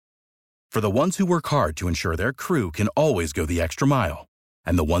For the ones who work hard to ensure their crew can always go the extra mile,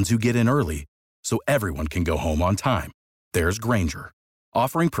 and the ones who get in early so everyone can go home on time, there's Grainger,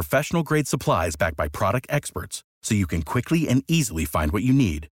 offering professional-grade supplies backed by product experts so you can quickly and easily find what you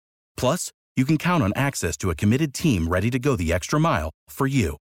need. Plus, you can count on access to a committed team ready to go the extra mile for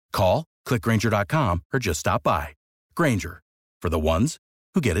you. Call, click Grainger.com, or just stop by. Grainger, for the ones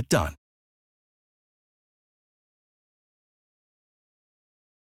who get it done.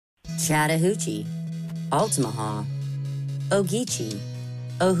 Chattahoochee, Altamaha, Ogeechee,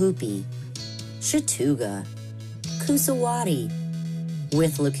 Ohoopee, Chattooga, Kusawati.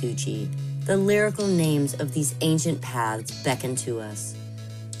 Withlacoochee, the lyrical names of these ancient paths beckon to us.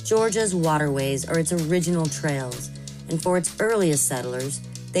 Georgia's waterways are its original trails, and for its earliest settlers,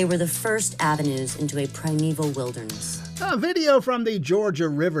 they were the first avenues into a primeval wilderness. A video from the Georgia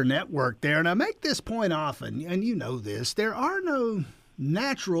River Network there, and I make this point often, and you know this, there are no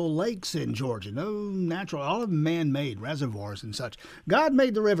natural lakes in Georgia, no natural, all of them man-made reservoirs and such. God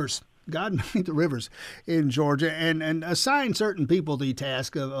made the rivers. God made the rivers in Georgia and assigned certain people the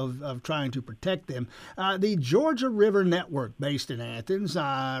task of trying to protect them. The Georgia River Network, based in Athens,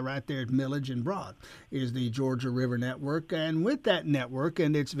 right there at Milledge and Broad, is the Georgia River Network. And with that network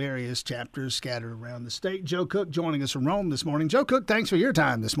and its various chapters scattered around the state, Joe Cook joining us from Rome this morning. Joe Cook, thanks for your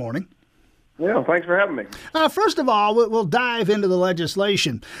time this morning. Yeah, thanks for having me. First of all, we'll dive into the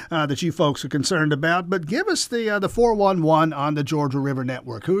legislation that you folks are concerned about, but give us the 411 on the Georgia River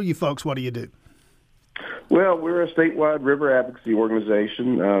Network. Who are you folks? What do you do? Well, we're a statewide river advocacy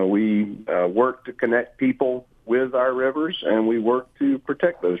organization. We work to connect people with our rivers, and we work to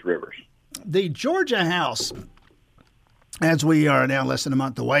protect those rivers. The Georgia House, as we are now less than a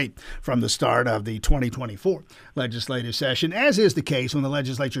month away from the start of the 2024 legislative session, as is the case when the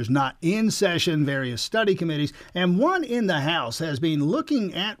legislature is not in session, various study committees, and one in the House has been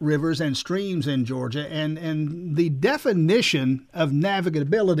looking at rivers and streams in Georgia and the definition of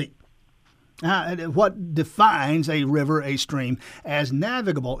navigability. What defines a river, a stream, as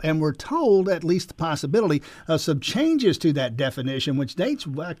navigable. And we're told at least the possibility of some changes to that definition, which dates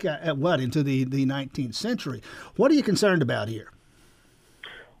back into the 19th century. What are you concerned about here?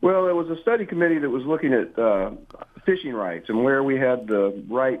 Well, it was a study committee that was looking at fishing rights and where we had the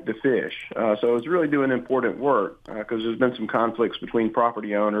right to fish. So it was really doing important work because there's been some conflicts between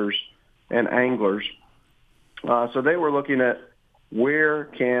property owners and anglers. So they were looking at where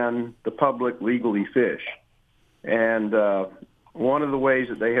can the public legally fish? And one of the ways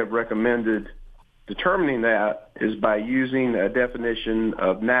that they have recommended determining that is by using a definition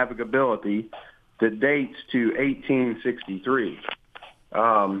of navigability that dates to 1863.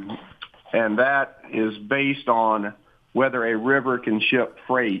 And that is based on whether a river can ship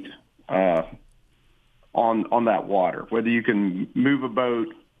freight on that water, whether you can move a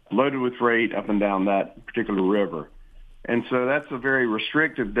boat loaded with freight up and down that particular river. And so that's a very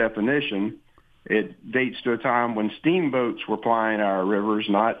restrictive definition. It dates to a time when steamboats were plying our rivers,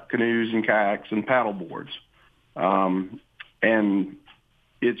 not canoes and kayaks and paddle boards. And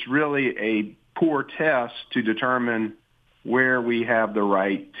it's really a poor test to determine where we have the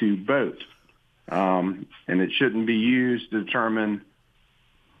right to boat. And it shouldn't be used to determine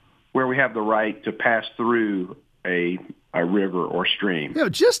where we have the right to pass through a river or stream. You know,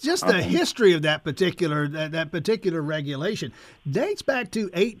 just the history of that particular regulation dates back to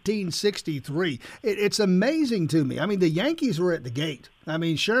 1863. It's amazing to me. I mean, the Yankees were at the gate. I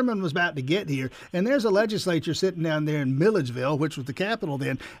mean, Sherman was about to get here, and there's a legislature sitting down there in Milledgeville, which was the capital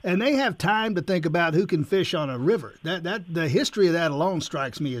then, and they have time to think about who can fish on a river. That the history of that alone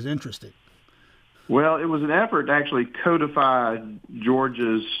strikes me as interesting. Well, it was an effort to actually codify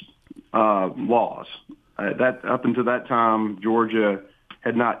Georgia's laws. That up until that time, Georgia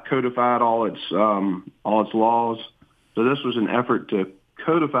had not codified all its laws. So this was an effort to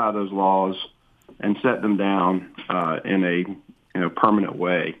codify those laws and set them down in a permanent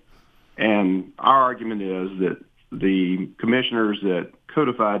way. And our argument is that the commissioners that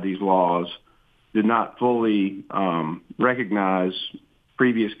codified these laws did not fully recognize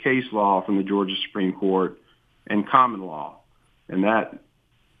previous case law from the Georgia Supreme Court and common law, and that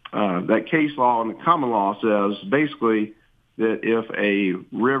case law and the common law says basically that if a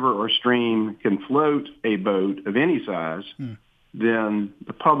river or stream can float a boat of any size, then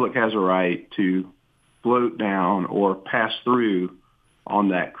the public has a right to float down or pass through on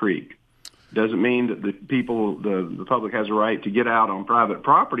that creek. Doesn't mean that the public has a right to get out on private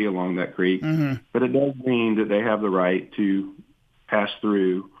property along that creek, but it does mean that they have the right to pass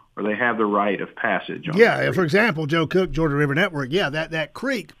through, or they have the right of passage on that creek. For example, Joe Cook, Georgia River Network, that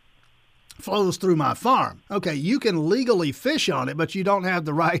creek flows through my farm. Okay, you can legally fish on it, but you don't have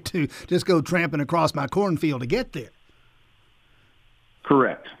the right to just go tramping across my cornfield to get there.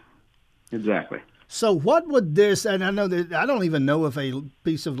 Correct. Exactly. So what would this, and I know that I don't even know if a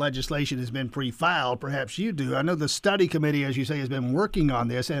piece of legislation has been pre-filed, perhaps you do. I know the study committee, as you say, has been working on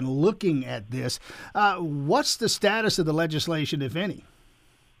this and looking at this. What's the status of the legislation, if any?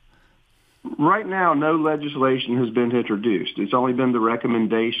 Right now, no legislation has been introduced. It's only been the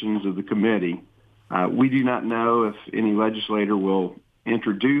recommendations of the committee. We do not know if any legislator will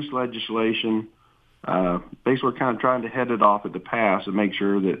introduce legislation. Basically, we're kind of trying to head it off at the pass and make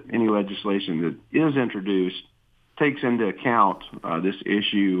sure that any legislation that is introduced takes into account this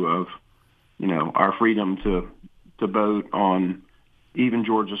issue of, our freedom to boat on even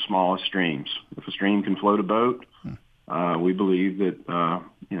Georgia's smallest streams. If a stream can float a boat, we believe that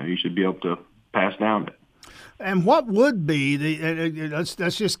you should be able to pass down it. And what would be let's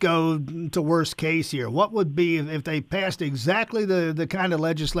just go to worst case here. What would be if they passed exactly the kind of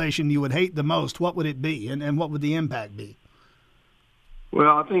legislation you would hate the most? What would it be, and what would the impact be?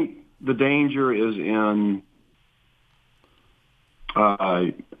 Well, I think the danger is in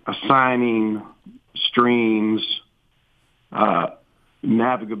assigning streams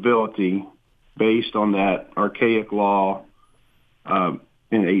navigability based on that archaic law in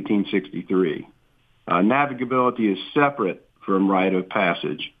 1863. Navigability is separate from right of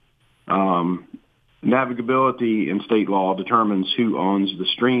passage. Navigability in state law determines who owns the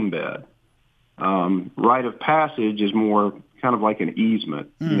stream bed. Right of passage is more kind of like an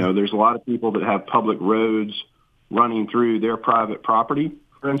easement. There's a lot of people that have public roads running through their private property,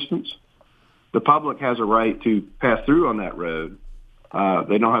 for instance. The public has a right to pass through on that road.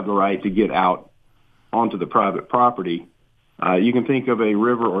 They don't have the right to get out onto the private property. You can think of a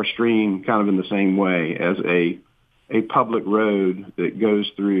river or stream kind of in the same way as a public road that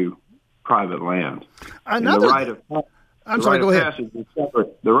goes through private land. The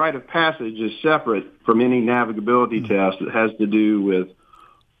right of passage is separate from any navigability test that has to do with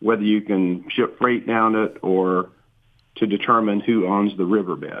whether you can ship freight down it or to determine who owns the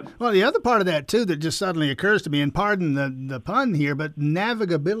riverbed. Well, the other part of that, too, that just suddenly occurs to me, and pardon the pun here, but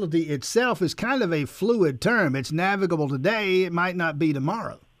navigability itself is kind of a fluid term. It's navigable today. It might not be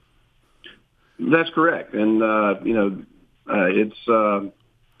tomorrow. That's correct. And,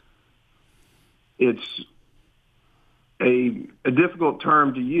 it's a difficult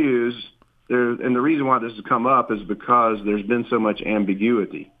term to use. And the reason why this has come up is because there's been so much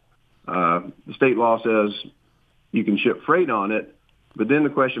ambiguity. The state law says you can ship freight on it, but then the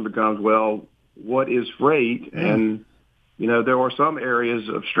question becomes, well, what is freight? And, there are some areas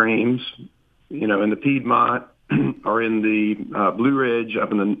of streams, in the Piedmont or in the Blue Ridge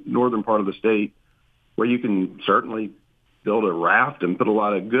up in the northern part of the state where you can certainly build a raft and put a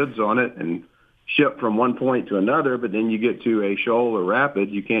lot of goods on it and ship from one point to another, but then you get to a shoal or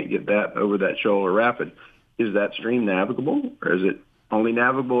rapid, you can't get that over that shoal or rapid. Is that stream navigable, or is it only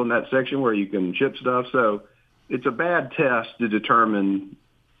navigable in that section where you can ship stuff? So it's a bad test to determine,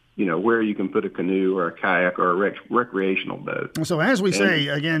 where you can put a canoe or a kayak or a recreational boat. So as we say,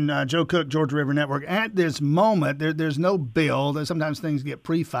 again, Joe Cook, Georgia River Network, at this moment, there's no bill. Sometimes things get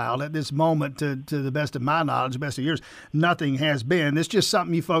pre-filed. At this moment, to the best of my knowledge, the best of yours, nothing has been. It's just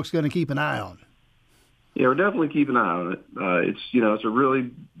something you folks are going to keep an eye on. Yeah, we're definitely keeping an eye on it. It's a really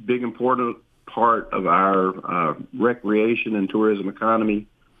big, important part of our recreation and tourism economy.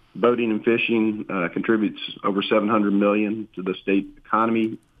 Boating and fishing contributes over $700 million to the state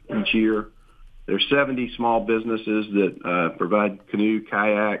economy each year. There's 70 small businesses that provide canoe,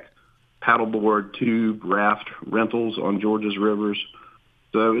 kayak, paddleboard, tube, raft rentals on Georgia's rivers.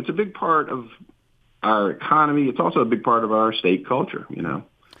 So it's a big part of our economy. It's also a big part of our state culture,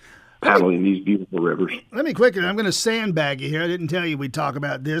 paddling these beautiful rivers. Let me quickly, I'm going to sandbag you here. I didn't tell you we'd talk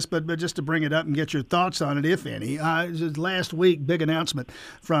about this, but just to bring it up and get your thoughts on it, if any. Last week, big announcement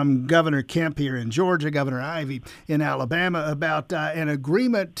from Governor Kemp here in Georgia, Governor Ivey in Alabama, about an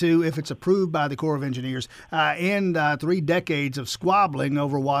agreement to, if it's approved by the Corps of Engineers, end 3 decades of squabbling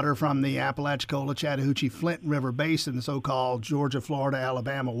over water from the Apalachicola, Chattahoochee, Flint River Basin, the so-called Georgia, Florida,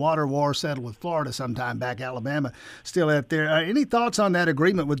 Alabama water war, settled with Florida sometime back. Alabama still out there. Any thoughts on that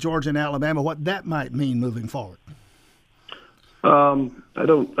agreement with Georgia in Alabama, what that might mean moving forward? I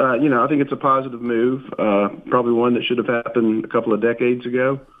don't, I think it's a positive move, probably one that should have happened a couple of decades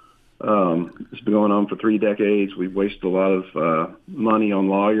ago. It's been going on for 3 decades. We've wasted a lot of money on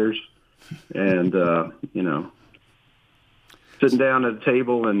lawyers and, sitting down at a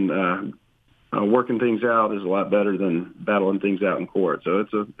table and working things out is a lot better than battling things out in court. So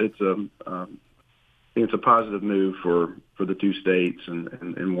it's a it's a positive move for the two states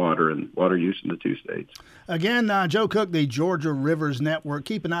and water use in the two states. Again, Joe Cook, the Georgia Rivers Network.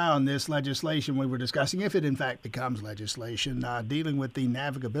 Keep an eye on this legislation we were discussing, if it in fact becomes legislation, dealing with the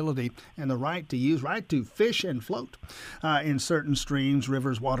navigability and the right to fish and float in certain streams,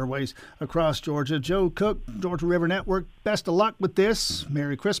 rivers, waterways across Georgia. Joe Cook, Georgia River Network, best of luck with this.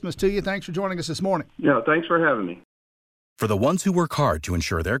 Merry Christmas to you. Thanks for joining us this morning. Yeah, thanks for having me. For the ones who work hard to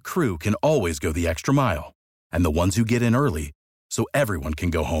ensure their crew can always go the extra mile, and the ones who get in early so everyone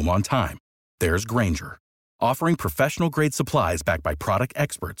can go home on time, there's Grainger, offering professional-grade supplies backed by product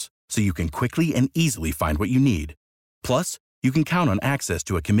experts so you can quickly and easily find what you need. Plus, you can count on access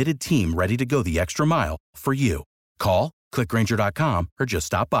to a committed team ready to go the extra mile for you. Call, click Grainger.com, or just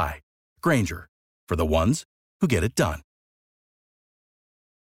stop by. Grainger, for the ones who get it done.